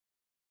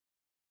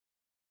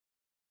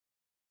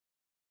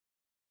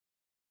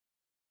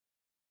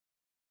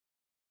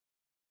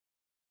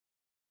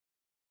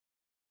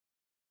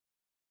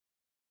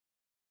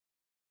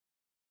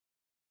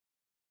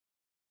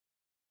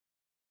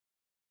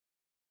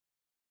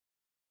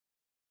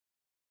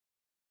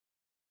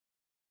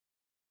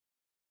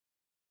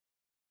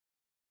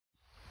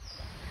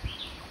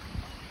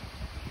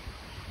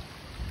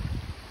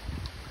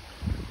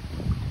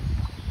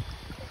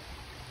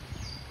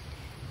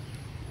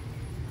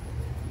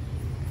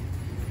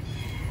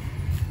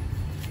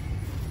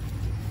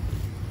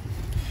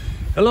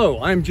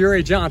Hello, I'm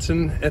Jerry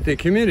Johnson at the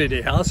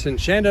Community House in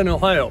Shandon,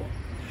 Ohio.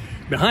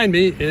 Behind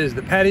me is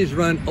the Paddy's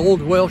Run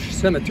Old Welsh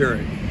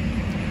Cemetery.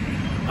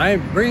 I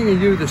am bringing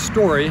you the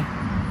story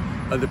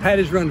of the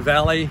Paddy's Run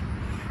Valley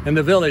and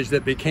the village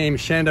that became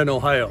Shandon,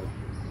 Ohio.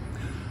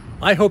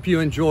 I hope you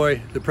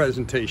enjoy the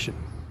presentation.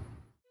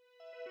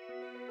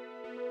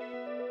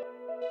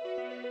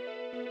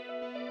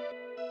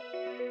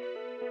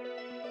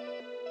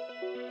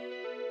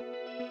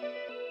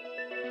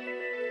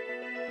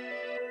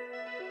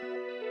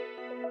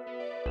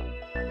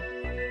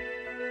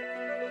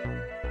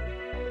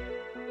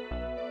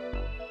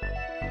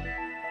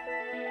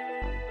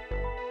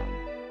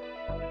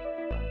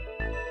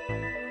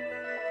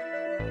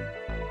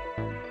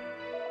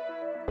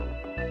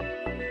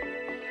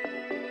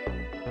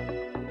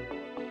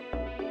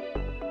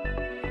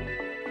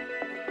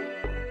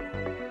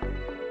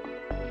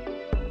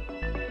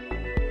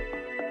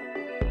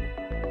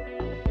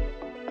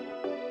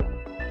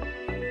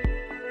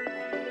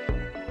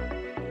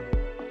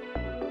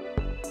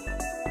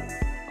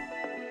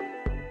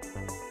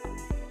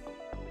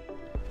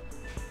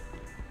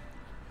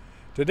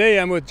 Today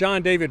I'm with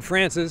John David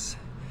Francis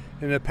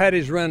in the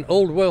Paddy's Run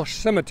Old Welsh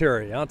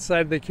Cemetery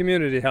outside the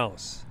Community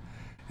House.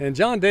 And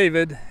John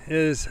David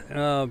is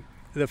the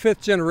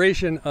fifth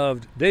generation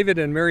of David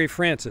and Mary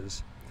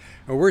Francis.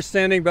 And we're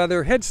standing by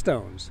their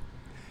headstones.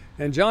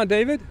 And John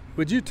David,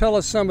 would you tell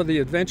us some of the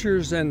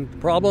adventures and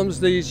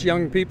problems these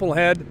young people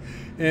had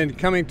in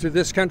coming to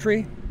this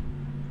country?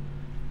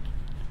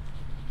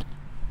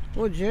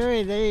 Well,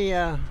 Jerry,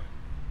 the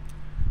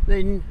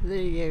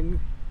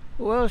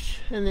Welsh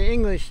and the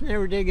English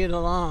never did get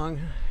along,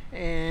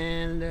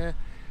 and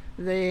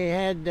they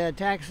had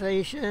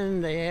taxation,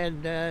 they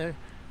had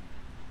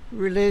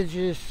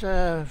religious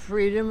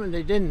freedom, and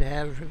they didn't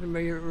have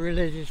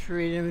religious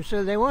freedom,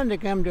 so they wanted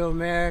to come to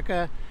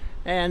America,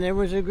 and there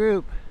was a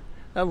group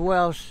of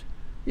Welsh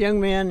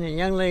young men and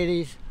young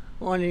ladies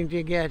wanting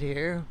to get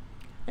here,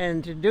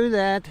 and to do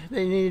that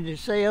they needed to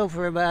sail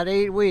for about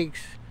 8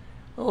 weeks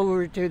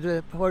over to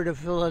the port of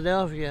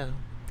Philadelphia.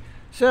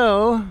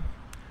 So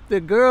the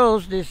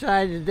girls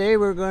decided they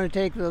were going to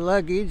take the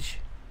luggage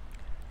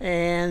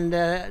and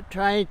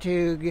try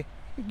to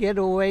get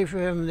away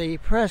from the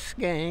press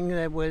gang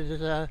that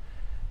was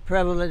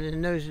prevalent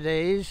in those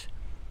days.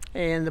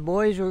 And the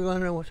boys were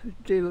going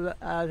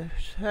to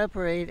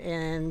separate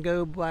and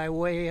go by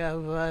way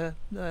of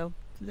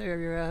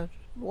their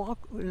walk,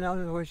 in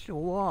other words, to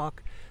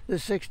walk the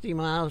 60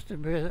 miles to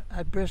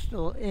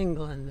Bristol,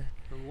 England.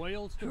 From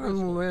Wales to Bristol?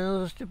 From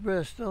Wales to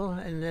Bristol,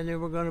 and then they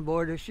were going to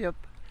board a ship,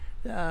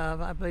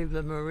 I believe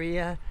the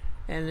Maria,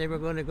 and they were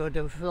going to go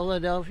to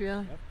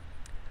Philadelphia. Yep.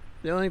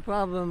 The only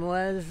problem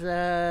was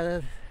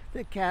the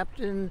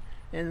captain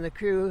and the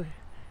crew,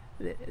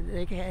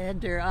 they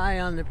had their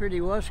eye on the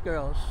pretty Welsh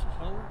girls.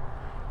 Oh.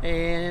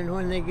 And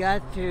when they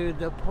got to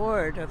the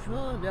port of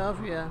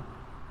Philadelphia,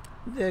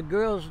 the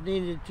girls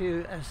needed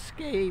to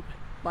escape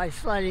by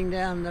sliding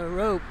down the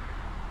rope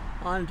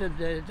onto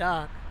the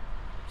dock.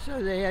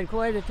 So they had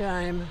quite a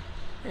time,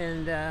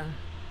 and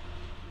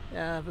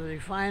they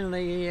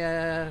finally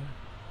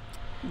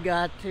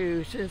got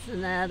to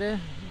Cincinnati.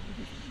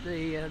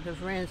 The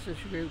Francis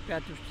group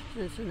got to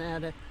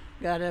Cincinnati,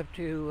 got up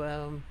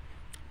to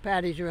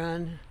Paddy's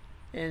Run,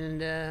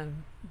 and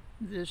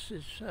this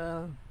is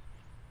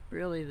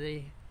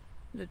really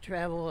the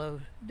travel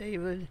of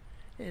David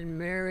and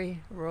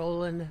Mary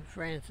Rowland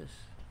Francis.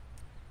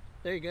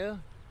 There you go.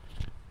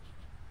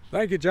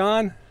 Thank you,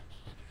 John.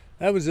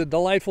 That was a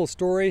delightful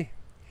story,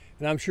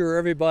 and I'm sure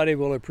everybody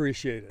will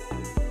appreciate it.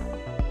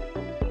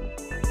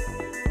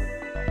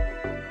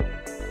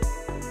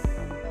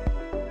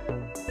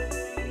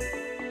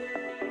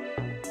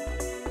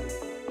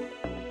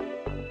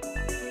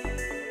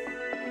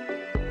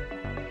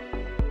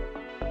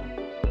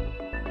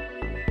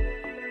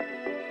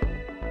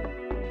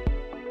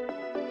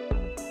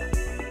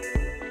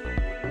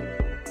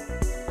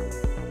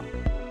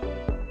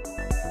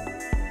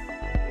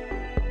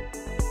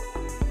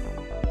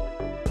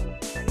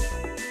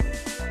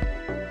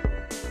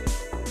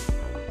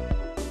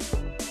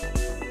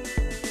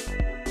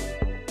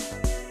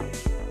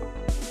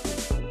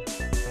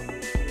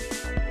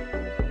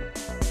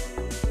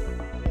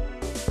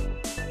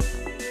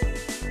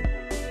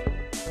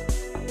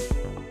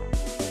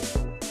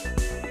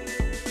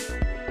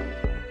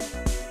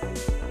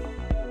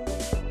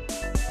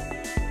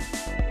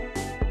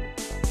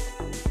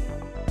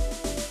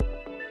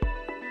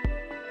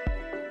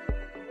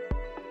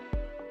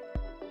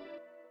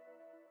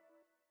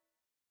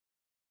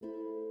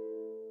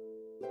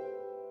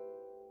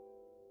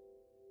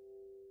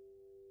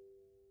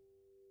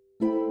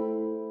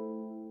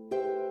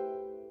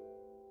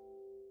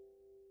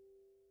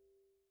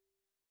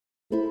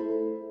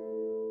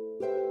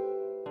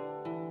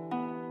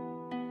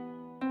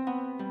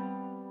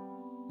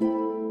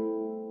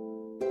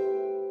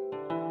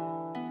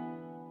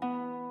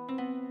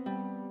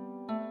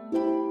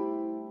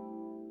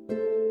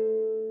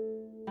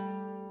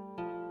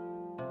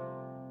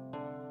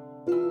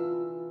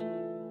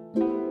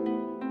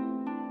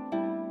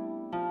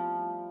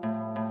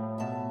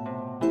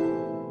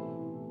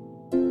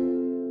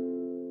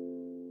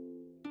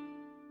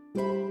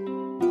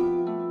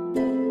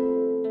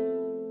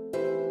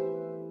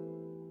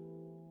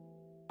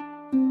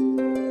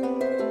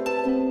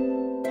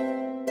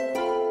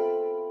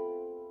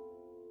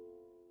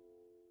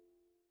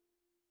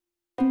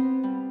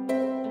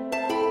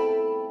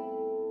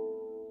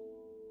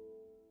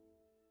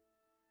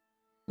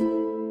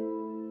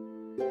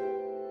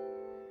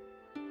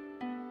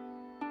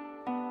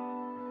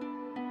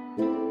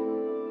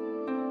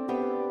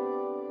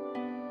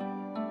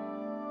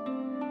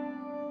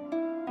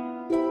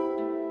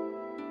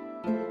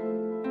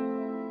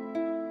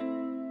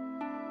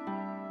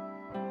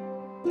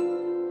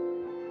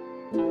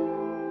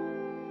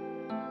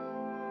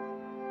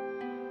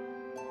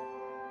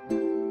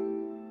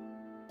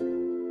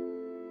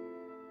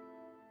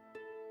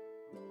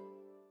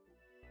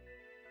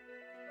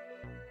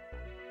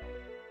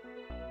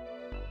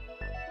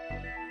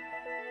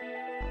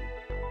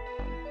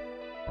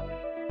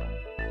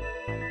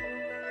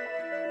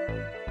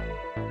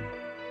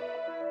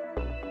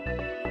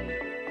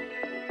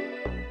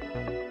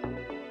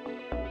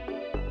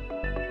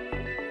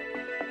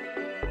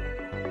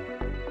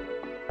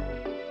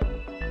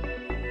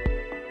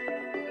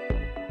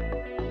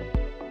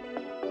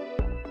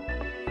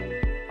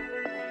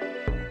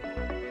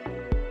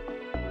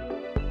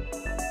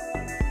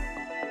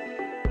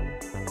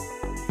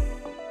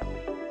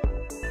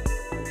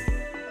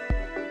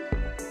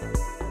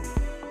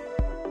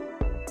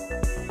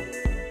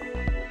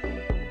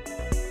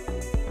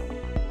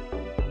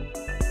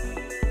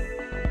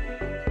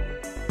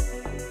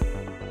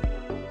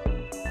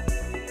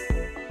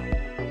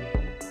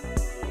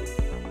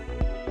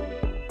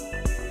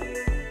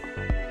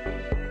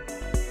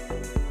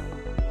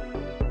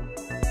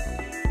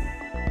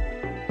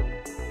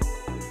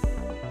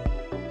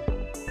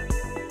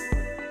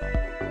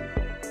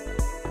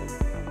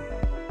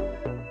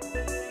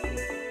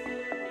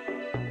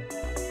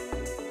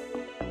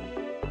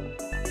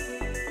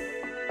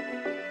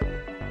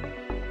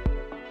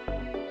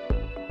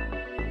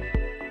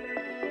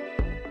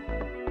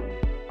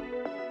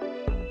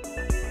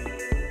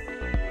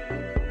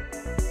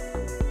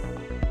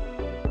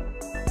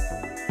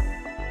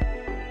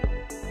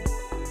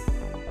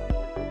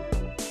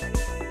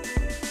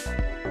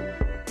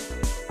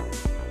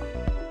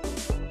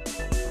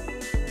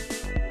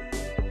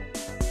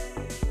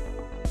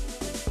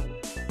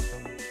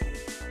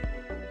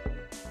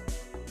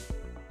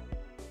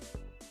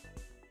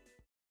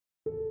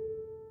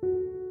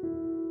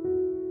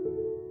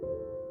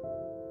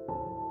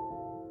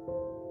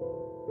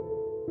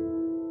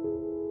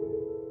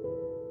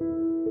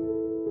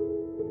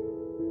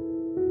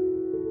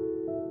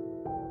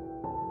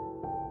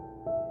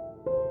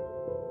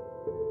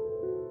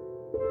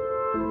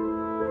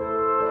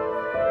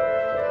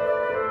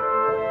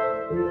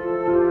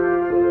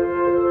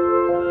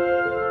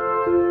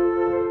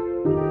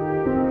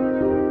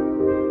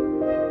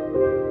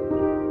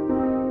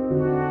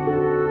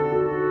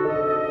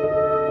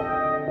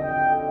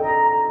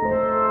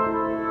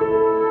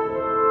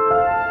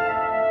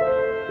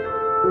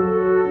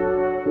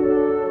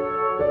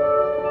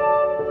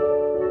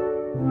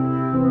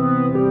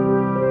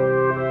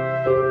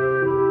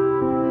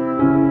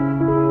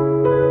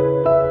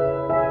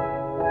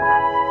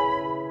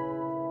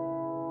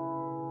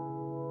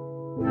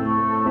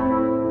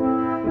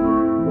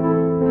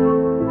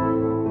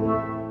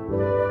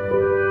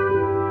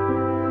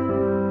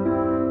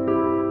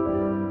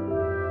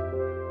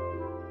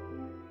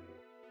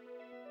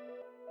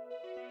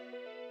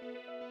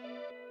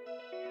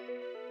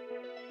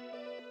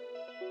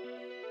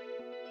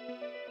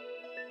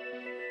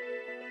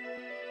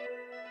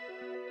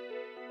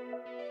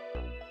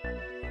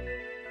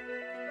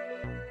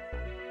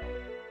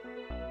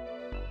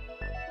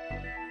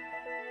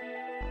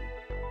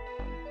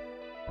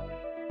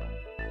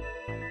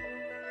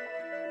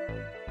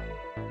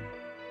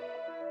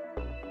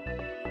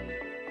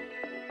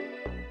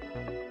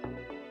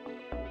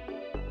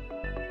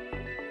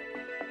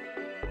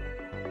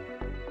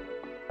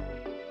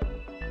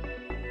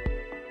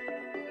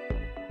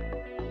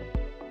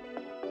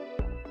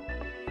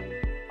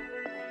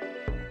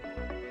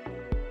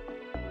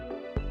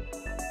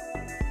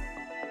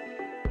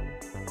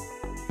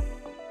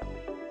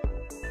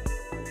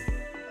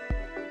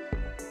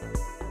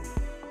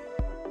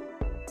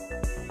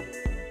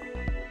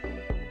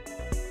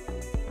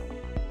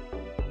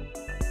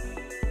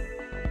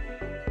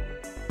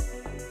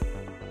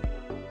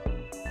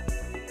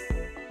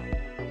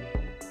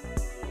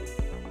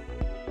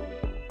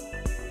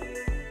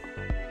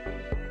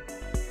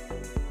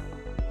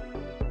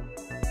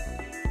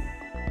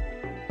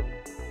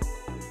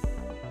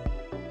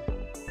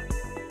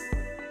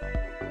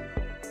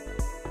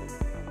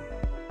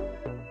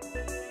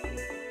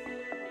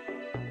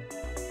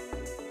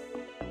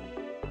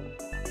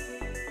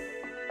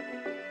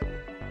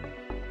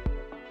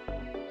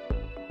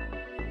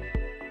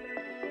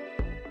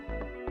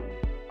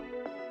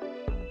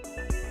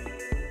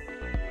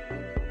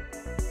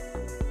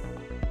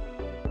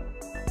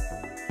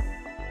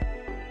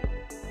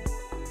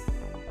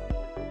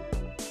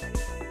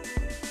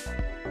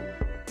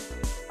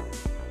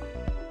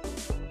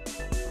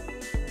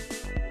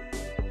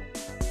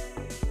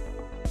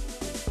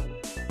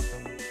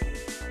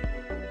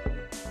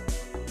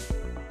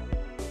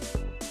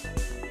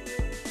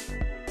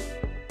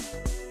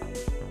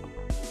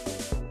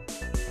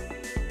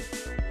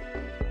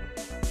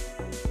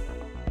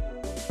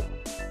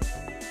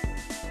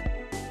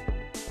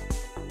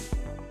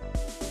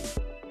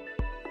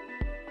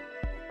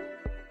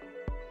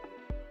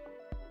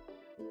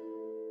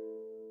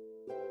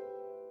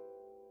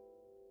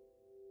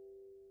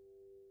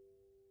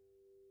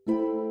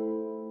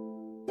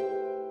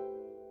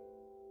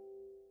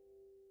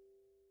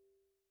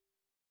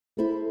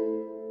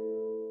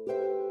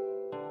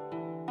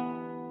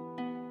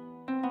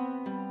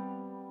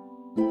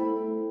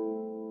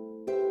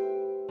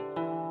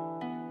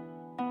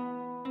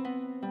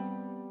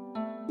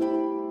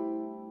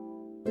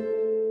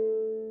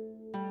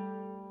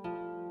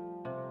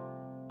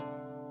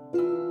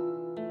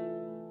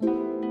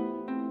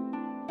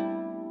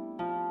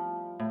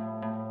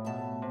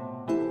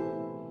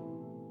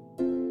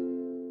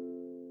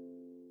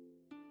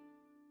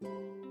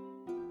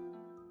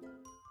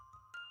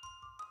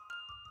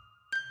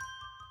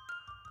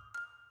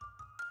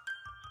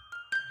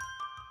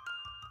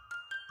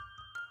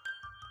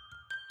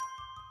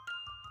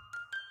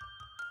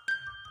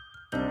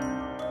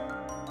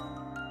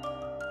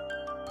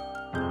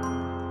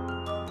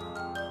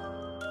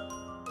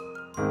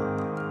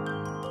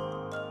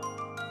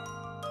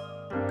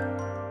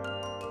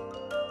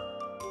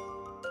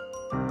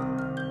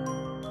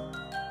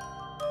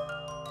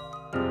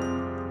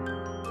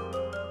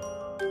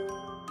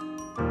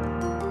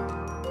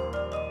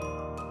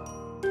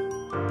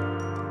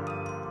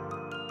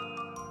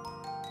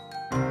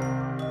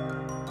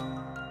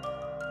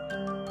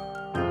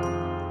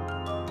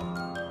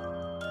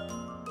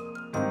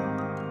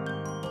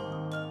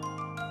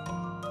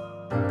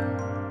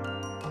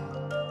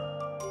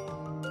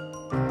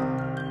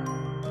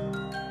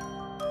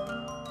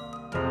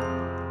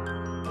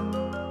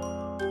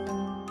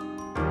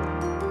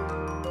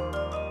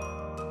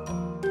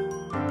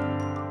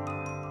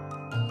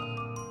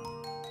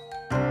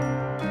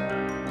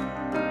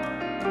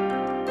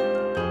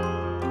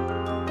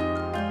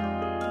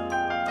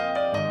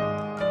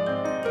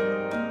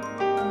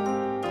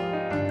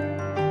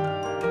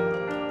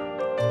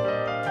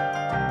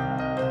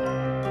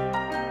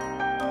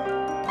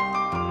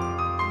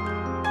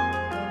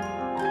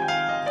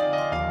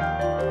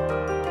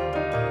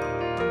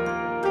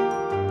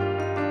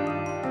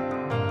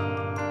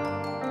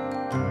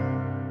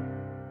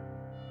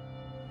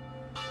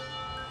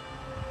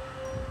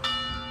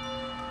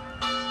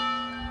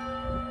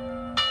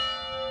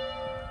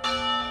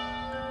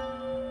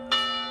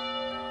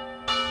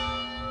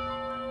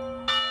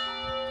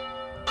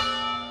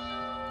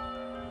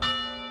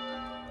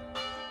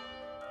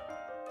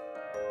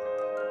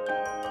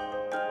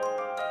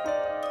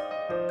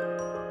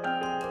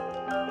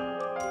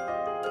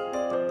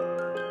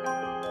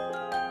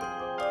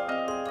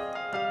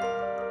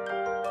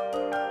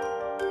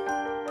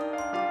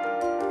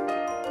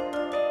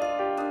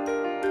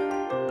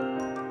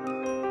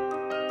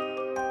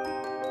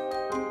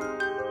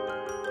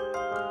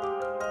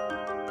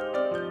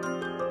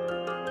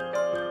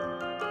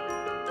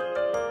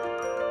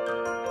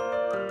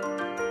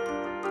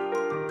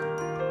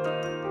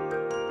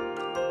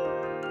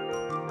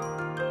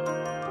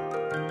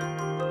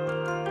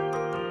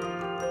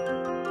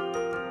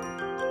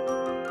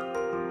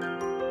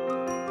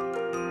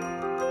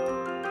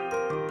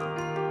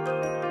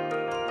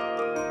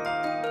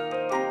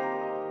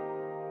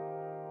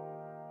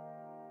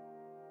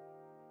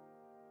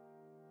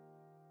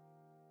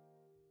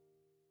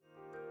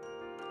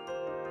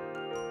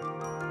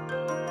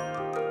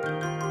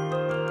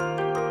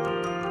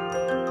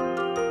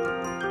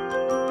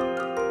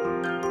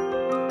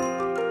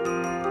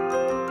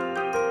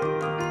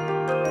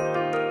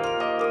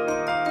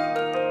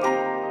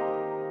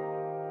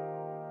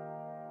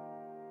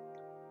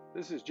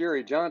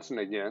 Jerry Johnson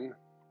again.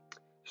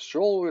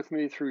 Stroll with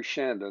me through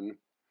Shandon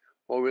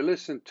while we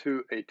listen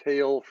to a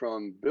tale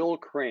from Bill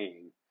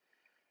Crane,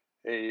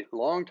 a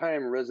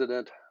longtime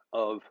resident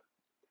of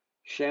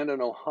Shandon,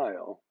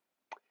 Ohio,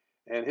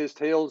 and his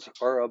tales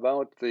are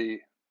about the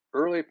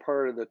early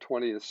part of the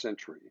 20th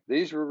century.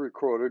 These were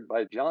recorded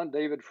by John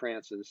David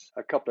Francis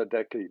a couple of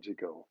decades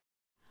ago.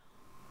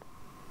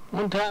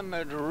 One time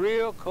it was a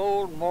real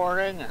cold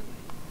morning,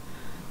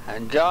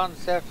 and John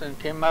Sefton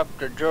came up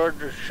to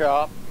George's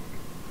shop.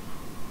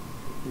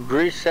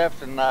 Grease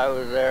Sefton and I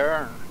was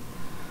there,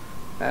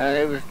 and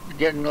it was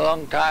getting a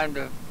long time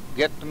to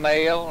get the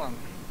mail,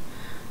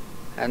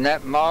 and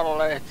that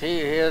Model S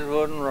his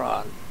wouldn't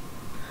run.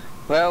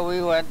 Well,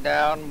 we went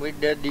down, we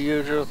did the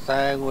usual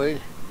thing. We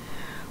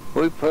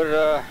put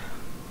a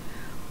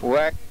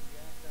wagon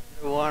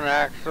under one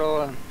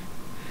axle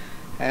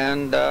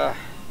and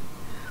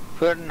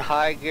put in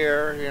high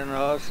gear, you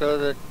know, so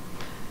that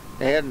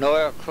they had an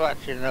oil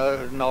clutch, you know,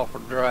 it was an awful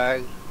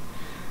drag.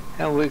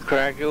 And we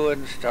cranked, it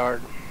wouldn't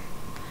start.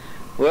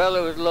 Well,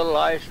 there was a little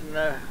ice in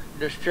the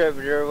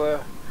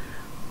distributor,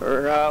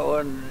 or no, it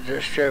wasn't the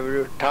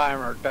distributor,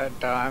 timer at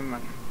that time,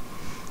 and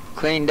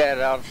cleaned that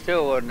out,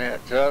 still wasn't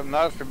it. So it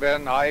must have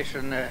been ice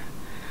in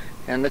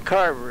the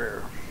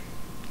carburetor.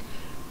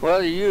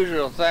 Well, the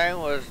usual thing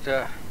was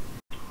to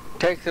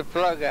take the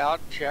plug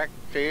out, check,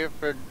 see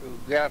if it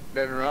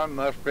didn't run,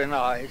 must have been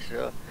ice.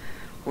 So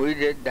we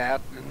did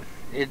that, and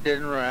it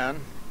didn't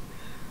run.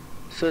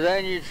 So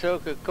then you'd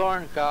soak a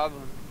corn cob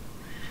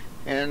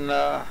in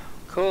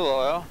cool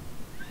oil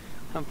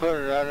and put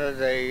it under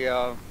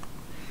the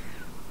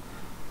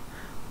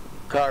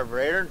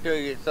carburetor until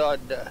you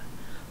thawed the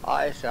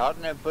ice out,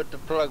 and then put the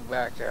plug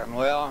back in.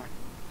 Well,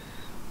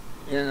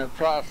 in the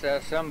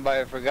process,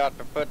 somebody forgot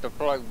to put the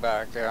plug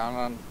back down,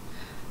 and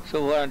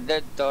so when it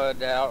did thaw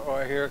it out,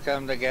 well, here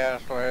come the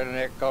gasoline, and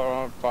it caught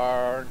on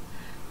fire,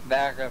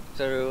 back up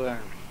through,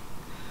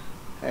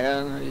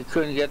 and you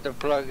couldn't get the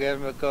plug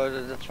in because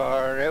of the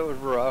fire. It was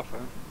rough,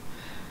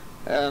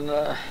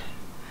 and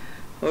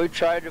we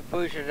tried to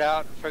push it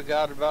out and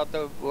forgot about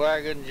the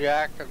wagon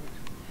jack,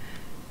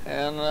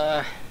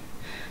 and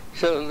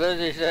so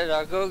Lizzie said,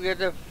 I'll go get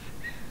the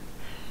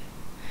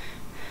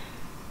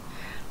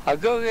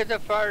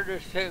fire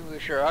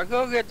extinguisher. I'll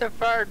go get the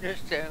fire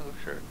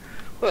extinguisher.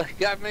 Well, it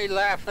got me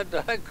laughing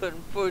till I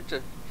couldn't push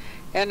it.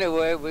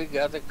 Anyway, we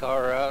got the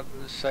car out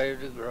and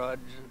saved the grudge.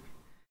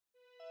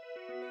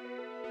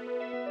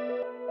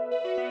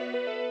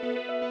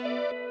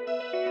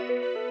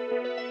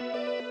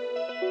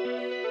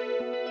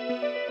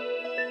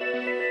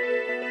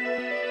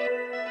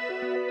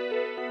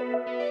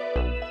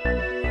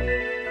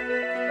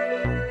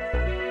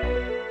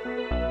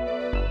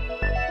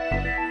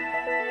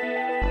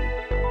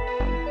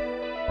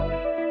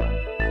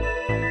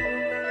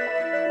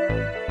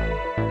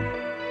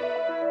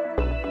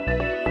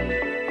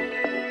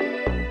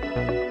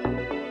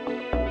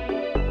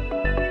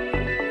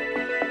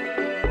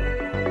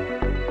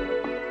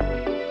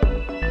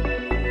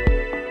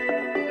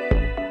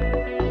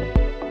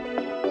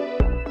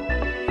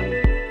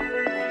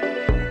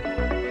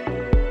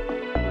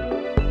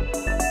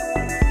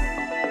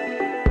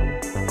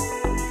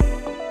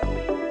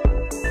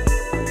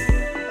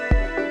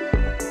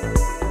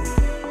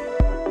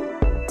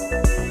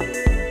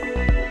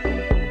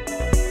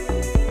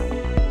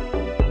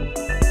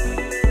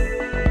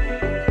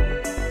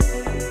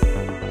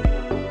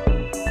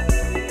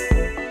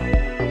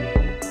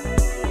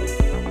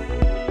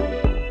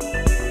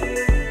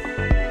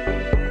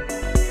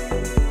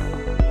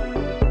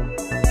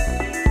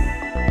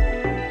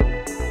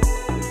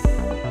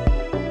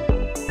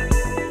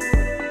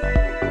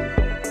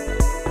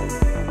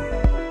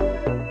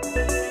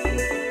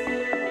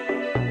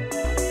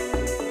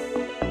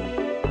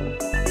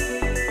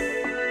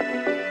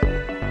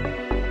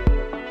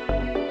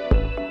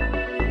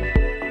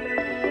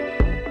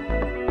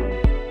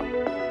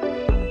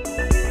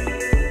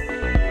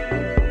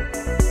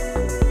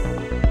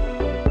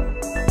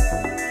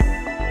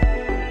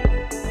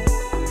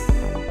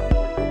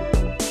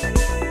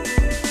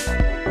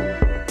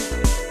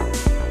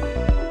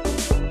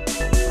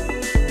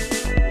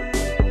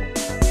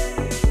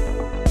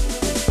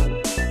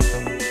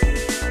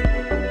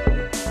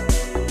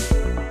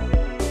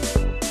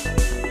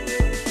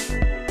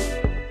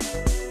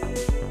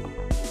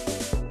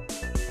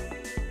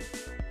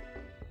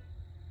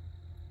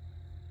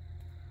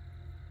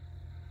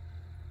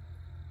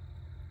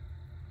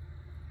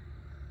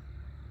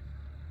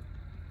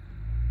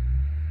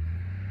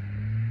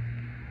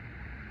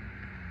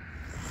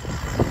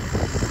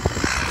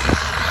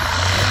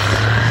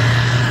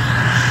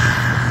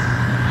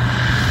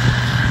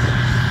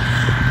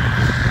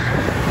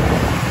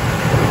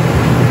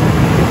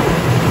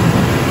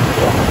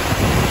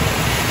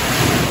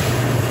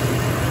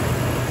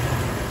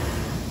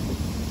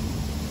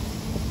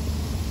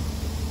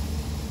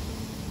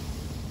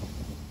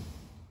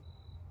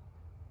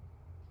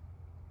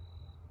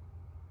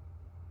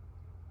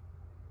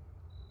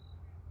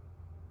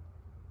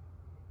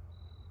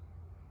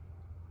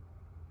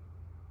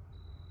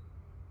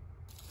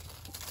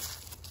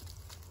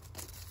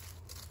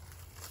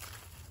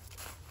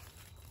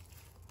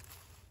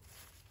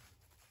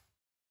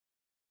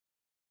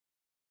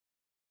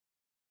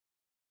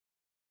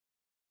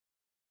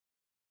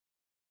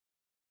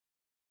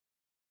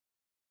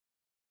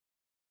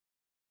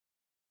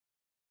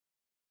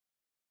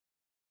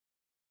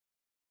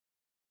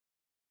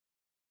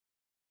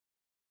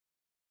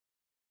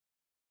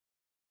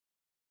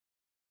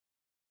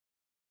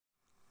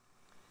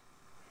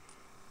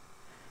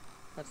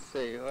 Let's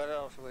see, what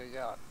else we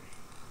got?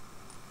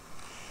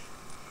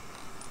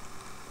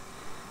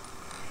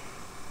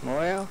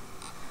 Well,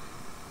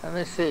 let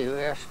me see, we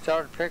have to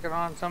start picking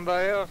on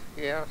somebody else?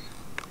 Yes.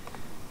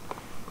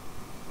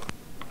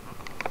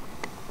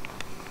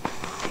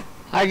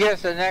 I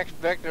guess the next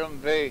victim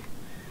would be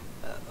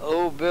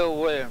old Bill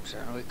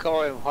Williamson. We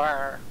call him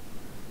Wire.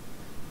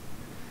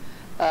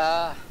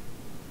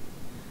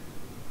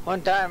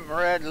 One time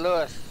Red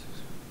Lewis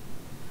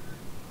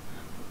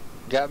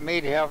got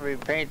me to help him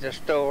paint the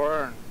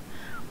store, and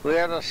we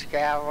had a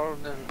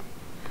scaffold, and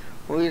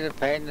we had to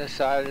paint the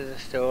side of the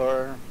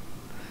store,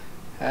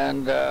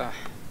 and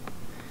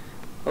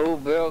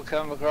old Bill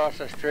come across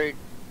the street.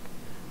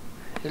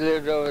 He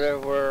lived over there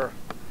where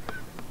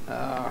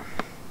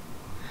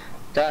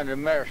down the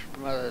mayor's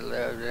mother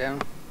lived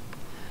in.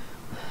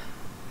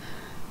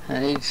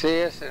 And he'd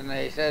see us, and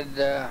they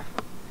said,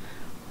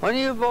 when are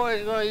you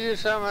boys going to use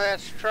some of that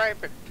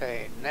striped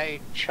paint? And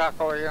they'd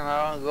chuckle, you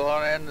know, and go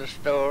on in the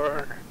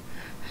store.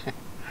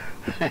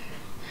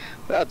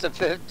 About the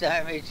fifth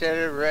time he said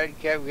it, Red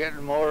kept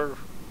getting more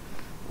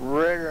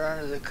redder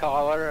under the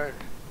collar.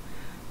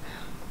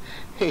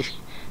 And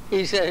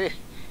he said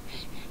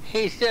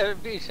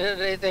if he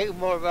said anything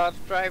more about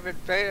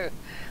striped paint,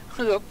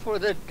 we'll pour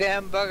the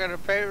damn bucket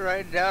of paint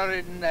right down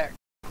his neck.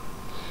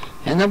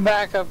 In the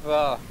back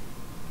of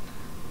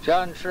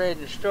John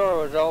Schraden's store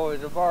was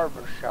always a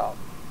barber shop.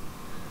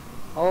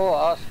 Oh,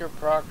 Oscar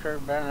Proctor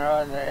had been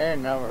around there,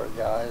 any number of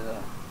guys.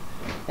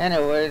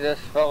 Anyway, this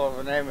fellow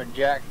by the name of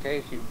Jack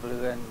Casey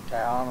blew into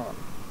town.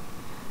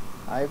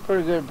 And he's a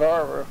pretty good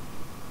barber.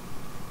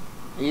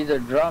 Either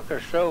drunk or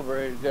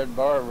sober, he's a good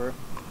barber.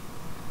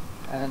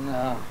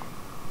 And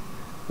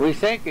we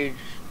think he's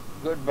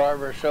a good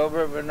barber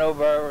sober, but no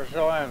barber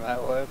saw him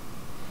that way.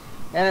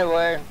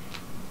 Anyway,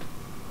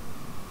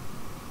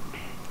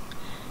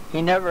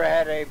 he never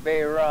had a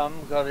bay rum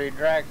because he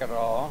drank it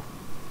all.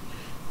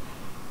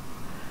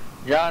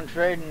 John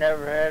Schraden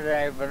never had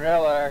a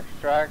vanilla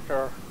extract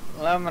or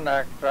lemon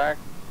extract,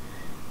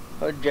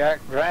 but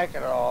Jack drank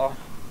it all.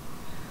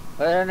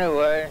 But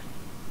anyway,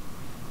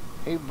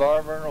 he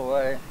barbering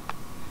away.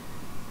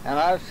 And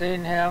I've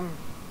seen him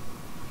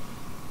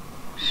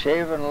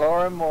shaving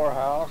Laurie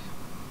Morehouse,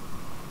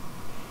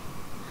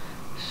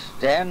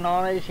 standing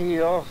on his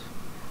heels,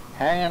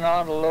 hanging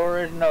on to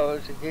Laurie's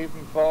nose to keep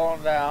him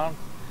falling down,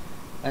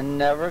 and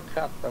never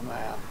cut the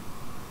man.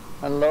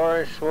 And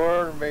Laurie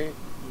swore to me,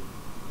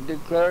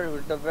 declared it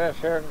was the best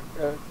hair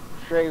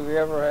shave he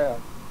ever had.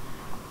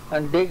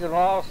 And Deacon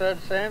Law said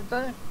the same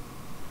thing.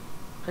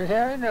 He said,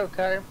 yeah, he never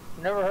cut him,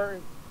 never hurt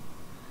him.